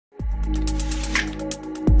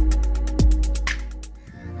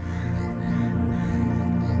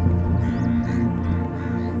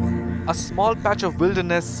a small patch of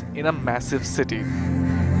wilderness in a massive city.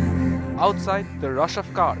 Outside, the rush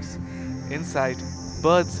of cars. Inside,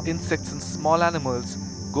 birds, insects and small animals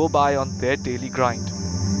go by on their daily grind.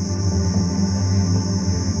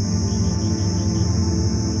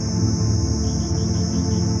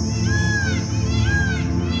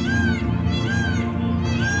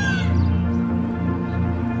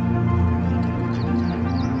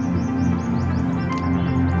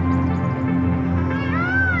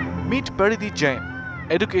 Meet Paridhi Jain,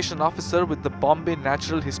 Education Officer with the Bombay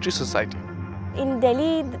Natural History Society. In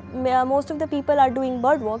Delhi, most of the people are doing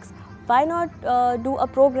bird walks. Why not do a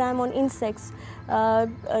program on insects,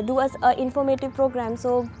 do an informative program,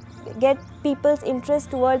 so get people's interest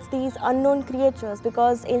towards these unknown creatures,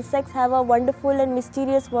 because insects have a wonderful and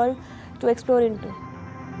mysterious world to explore into.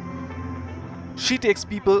 She takes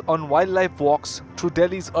people on wildlife walks through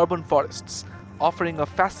Delhi's urban forests, offering a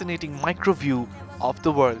fascinating micro view of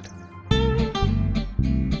the world.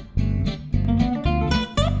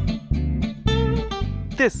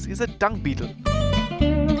 This is a dung beetle.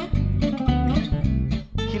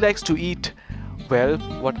 He likes to eat, well,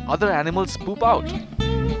 what other animals poop out.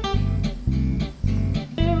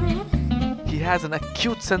 He has an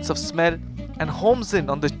acute sense of smell and homes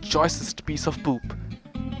in on the choicest piece of poop.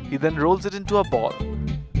 He then rolls it into a ball.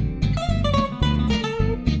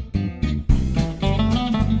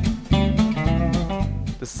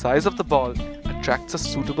 The size of the ball attracts a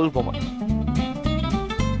suitable woman.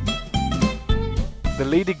 The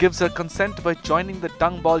lady gives her consent by joining the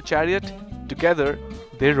dung ball chariot. Together,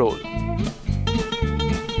 they roll.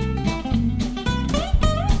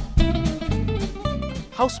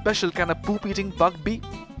 How special can a poop-eating bug be?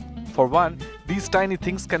 For one, these tiny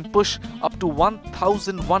things can push up to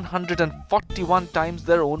 1,141 times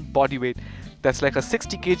their own body weight. That's like a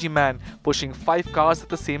 60 kg man pushing 5 cars at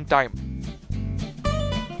the same time.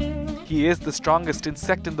 He is the strongest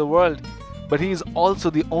insect in the world, but he is also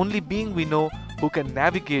the only being we know who can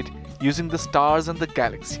navigate using the stars and the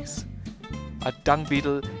galaxies. A dung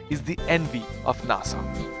beetle is the envy of NASA.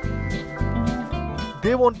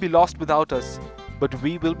 They won't be lost without us, but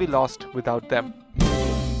we will be lost without them.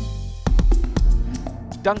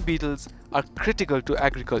 Dung beetles are critical to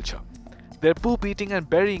agriculture. Their poop-eating and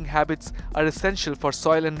burying habits are essential for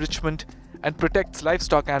soil enrichment and protects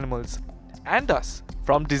livestock animals and us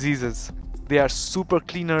from diseases. They are super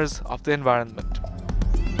cleaners of the environment.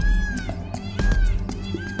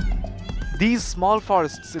 These small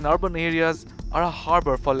forests in urban areas are a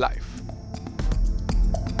harbor for life.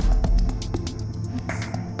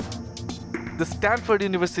 The Stanford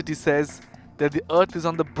University says that the Earth is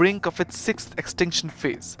on the brink of its 6th extinction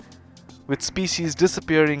phase, with species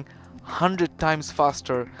disappearing 100 times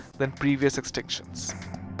faster than previous extinctions.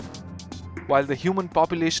 While the human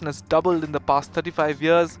population has doubled in the past 35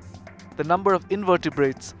 years, the number of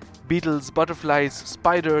invertebrates, beetles, butterflies,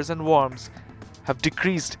 spiders and worms have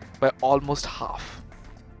decreased by almost half.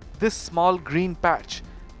 This small green patch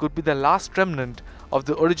could be the last remnant of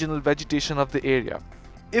the original vegetation of the area.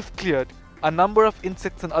 If cleared, a number of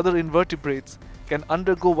insects and other invertebrates can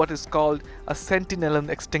undergo what is called a Centinelan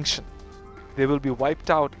extinction. They will be wiped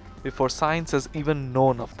out before science has even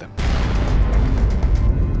known of them.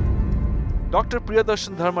 Dr.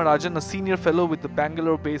 Priyadarshan Dharmarajan, a senior fellow with the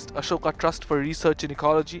Bangalore-based Ashoka Trust for Research in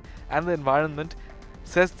Ecology and the Environment,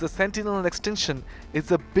 says the Centinelan extinction is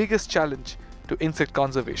the biggest challenge to insect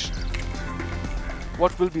conservation.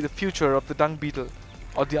 What will be the future of the dung beetle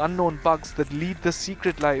or the unknown bugs that lead their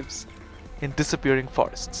secret lives in disappearing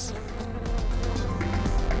forests?